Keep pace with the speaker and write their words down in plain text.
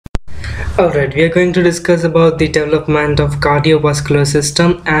Alright, we are going to discuss about the development of cardiovascular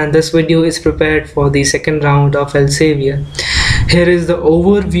system, and this video is prepared for the second round of Elsevier. Here is the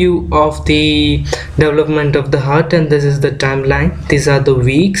overview of the development of the heart, and this is the timeline. These are the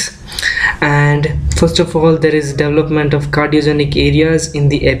weeks. And first of all, there is development of cardiogenic areas in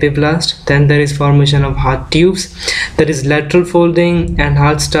the epiblast. Then there is formation of heart tubes. There is lateral folding and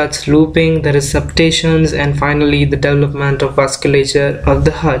heart starts looping. There is septations, and finally the development of vasculature of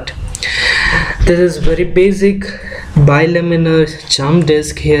the heart. This is very basic bilaminar germ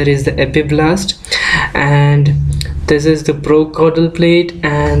disc. Here is the epiblast, and this is the procaudal plate,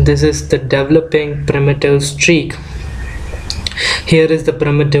 and this is the developing primitive streak. Here is the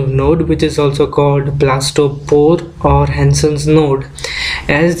primitive node, which is also called blastopore or Hansen's node.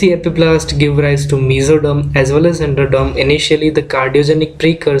 As the epiblast give rise to mesoderm as well as endoderm, initially the cardiogenic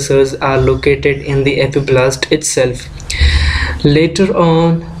precursors are located in the epiblast itself. Later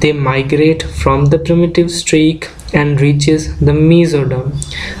on, they migrate from the primitive streak and reaches the mesoderm.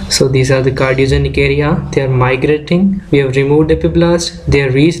 So these are the cardiogenic area. They are migrating. We have removed epiblast. They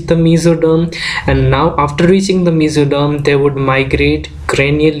have reached the mesoderm, and now after reaching the mesoderm, they would migrate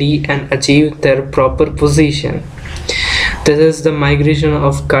cranially and achieve their proper position. This is the migration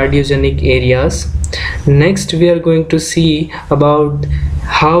of cardiogenic areas. Next, we are going to see about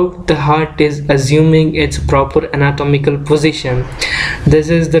how the heart is assuming its proper anatomical position. This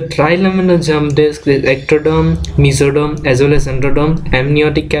is the trilaminar germ disc with ectoderm, mesoderm as well as endoderm,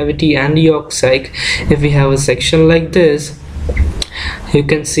 amniotic cavity and yolk sac. If we have a section like this, you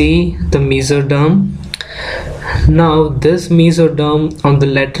can see the mesoderm. Now this mesoderm, on the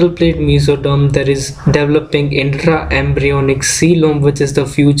lateral plate mesoderm, there is developing intra-embryonic coelom, which is the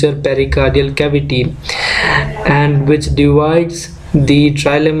future pericardial cavity, and which divides the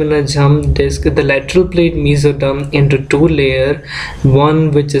trilaminar germ disc, the lateral plate mesoderm, into two layers,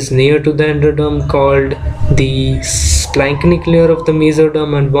 one which is near to the endoderm called the splanchnic layer of the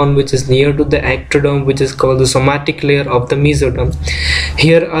mesoderm, and one which is near to the ectoderm, which is called the somatic layer of the mesoderm.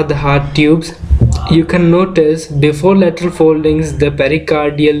 Here are the heart tubes. You can notice before lateral foldings, the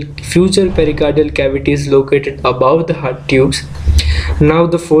future pericardial cavity is located above the heart tubes. Now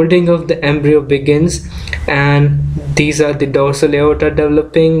the folding of the embryo begins, and these are the dorsal aorta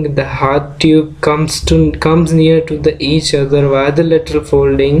developing. The heart tube comes near to each other via the lateral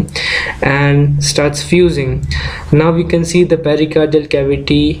folding and starts fusing. Now we can see the pericardial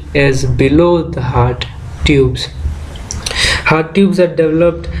cavity is below the heart tubes. Heart tubes are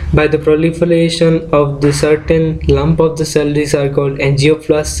developed by the proliferation of the certain lump of the cell. These are called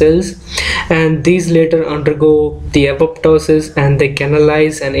angioblast cells, and these later undergo the apoptosis and they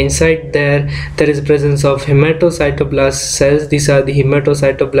canalize, and inside there is presence of hematocytoblast cells. These are the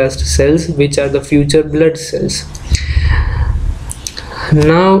hematocytoblast cells, which are the future blood cells.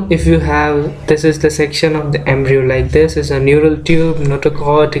 Now if you have, this is the section of the embryo. Like this is a neural tube,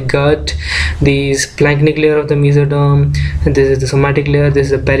 notochord, gut, the splanchnic layer of the mesoderm, and this is the somatic layer,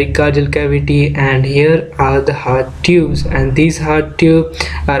 this is the pericardial cavity, and here are the heart tubes, and these heart tubes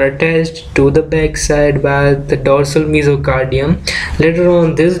are attached to the back side by the dorsal mesocardium. Later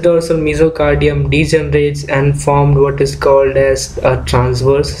on, this dorsal mesocardium degenerates and formed what is called as a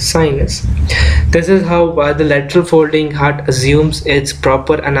transverse sinus. This is how by the lateral folding heart assumes its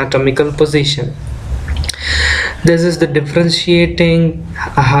proper anatomical position. This is the differentiating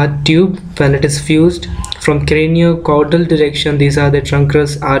heart tube when it is fused from craniocaudal direction. These are the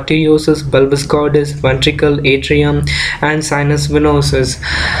truncus arteriosus, bulbus cordis, ventricle, atrium, and sinus venosus.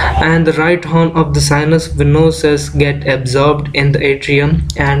 And the right horn of the sinus venosus get absorbed in the atrium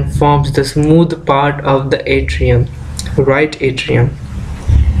and forms the smooth part of the atrium, right atrium.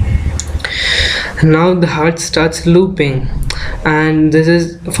 Now the heart starts looping, and this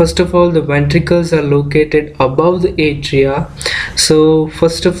is, first of all, the ventricles are located above the atria. So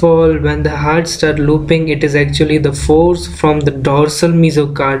first of all, when the heart starts looping, it is actually the force from the dorsal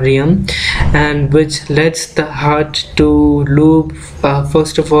mesocardium, and which lets the heart to loop,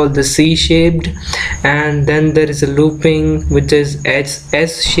 first of all the C-shaped, and then there is a looping which is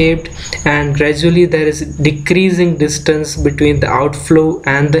S-shaped, and gradually there is decreasing distance between the outflow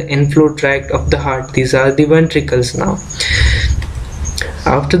and the inflow tract of the heart. These are the ventricles. Now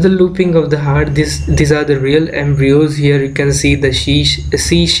after the looping of the heart, these are the real embryos. Here you can see the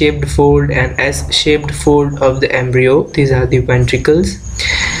C-shaped fold and S-shaped fold of the embryo. These are the ventricles.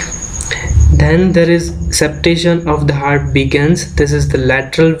 Then there is septation of the heart begins. This is the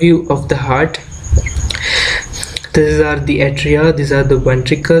lateral view of the heart. These are the atria, these are the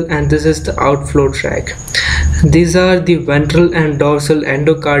ventricle, and this is the outflow tract. These are the ventral and dorsal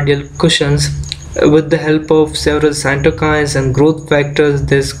endocardial cushions with the help of several cytokines and growth factors,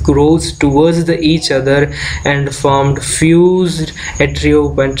 this grows towards each other and formed fused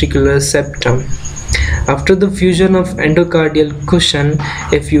atrioventricular septum. After the fusion of endocardial cushion,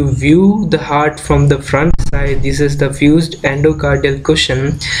 if you view the heart from the front side, this is the fused endocardial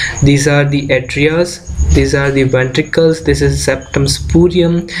cushion. These are the atrias, these are the ventricles, this is septum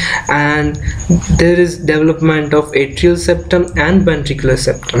spurium, and there is development of atrial septum and ventricular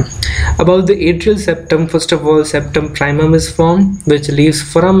septum. About the atrial septum, first of all, septum primum is formed, which leaves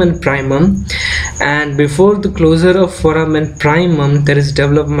foramen primum, and before the closure of foramen primum, there is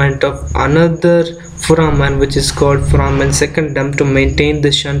development of another foramen, which is called foramen secundum, to maintain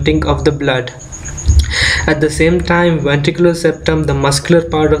the shunting of the blood. At the same time, ventricular septum, the muscular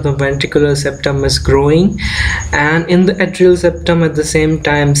part of the ventricular septum, is growing, and in the atrial septum at the same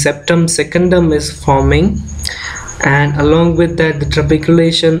time septum secundum is forming, and along with that the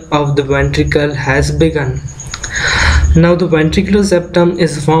trabeculation of the ventricle has begun. Now the ventricular septum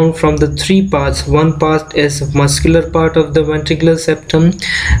is formed from the three parts. One part is muscular part of the ventricular septum,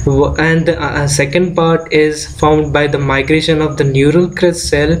 and the second part is formed by the migration of the neural crest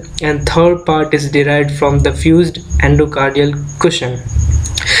cell, and third part is derived from the fused endocardial cushion.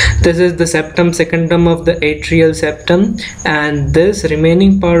 This is the septum secundum of the atrial septum, and this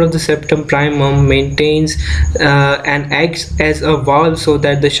remaining part of the septum primum maintains and acts as a valve so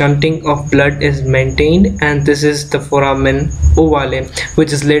that the shunting of blood is maintained, and this is the foramen ovale,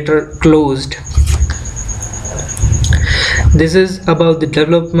 which is later closed. This is about the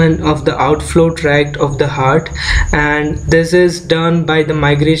development of the outflow tract of the heart, and this is done by the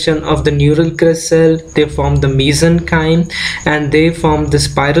migration of the neural crest cell. They form the mesenchyme and they form the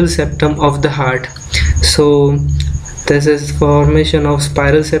spiral septum of the heart. So this is formation of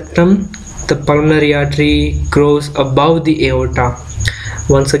spiral septum. The pulmonary artery grows above the aorta.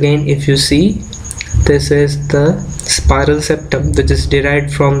 Once again, if you see, this is the spiral septum, which is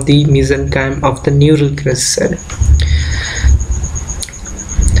derived from the mesenchyme of the neural crest cell.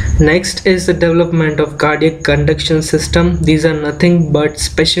 Next is the development of cardiac conduction system. These are nothing but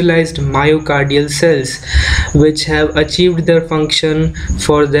specialized myocardial cells which have achieved their function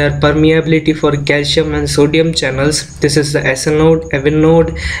for their permeability for calcium and sodium channels. This is the SN node, Evin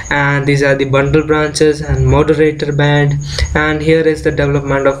node, and these are the bundle branches and moderator band. And here is the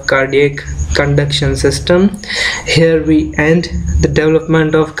development of cardiac conduction system. Here we end the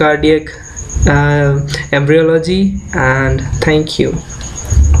development of cardiac embryology, and thank you.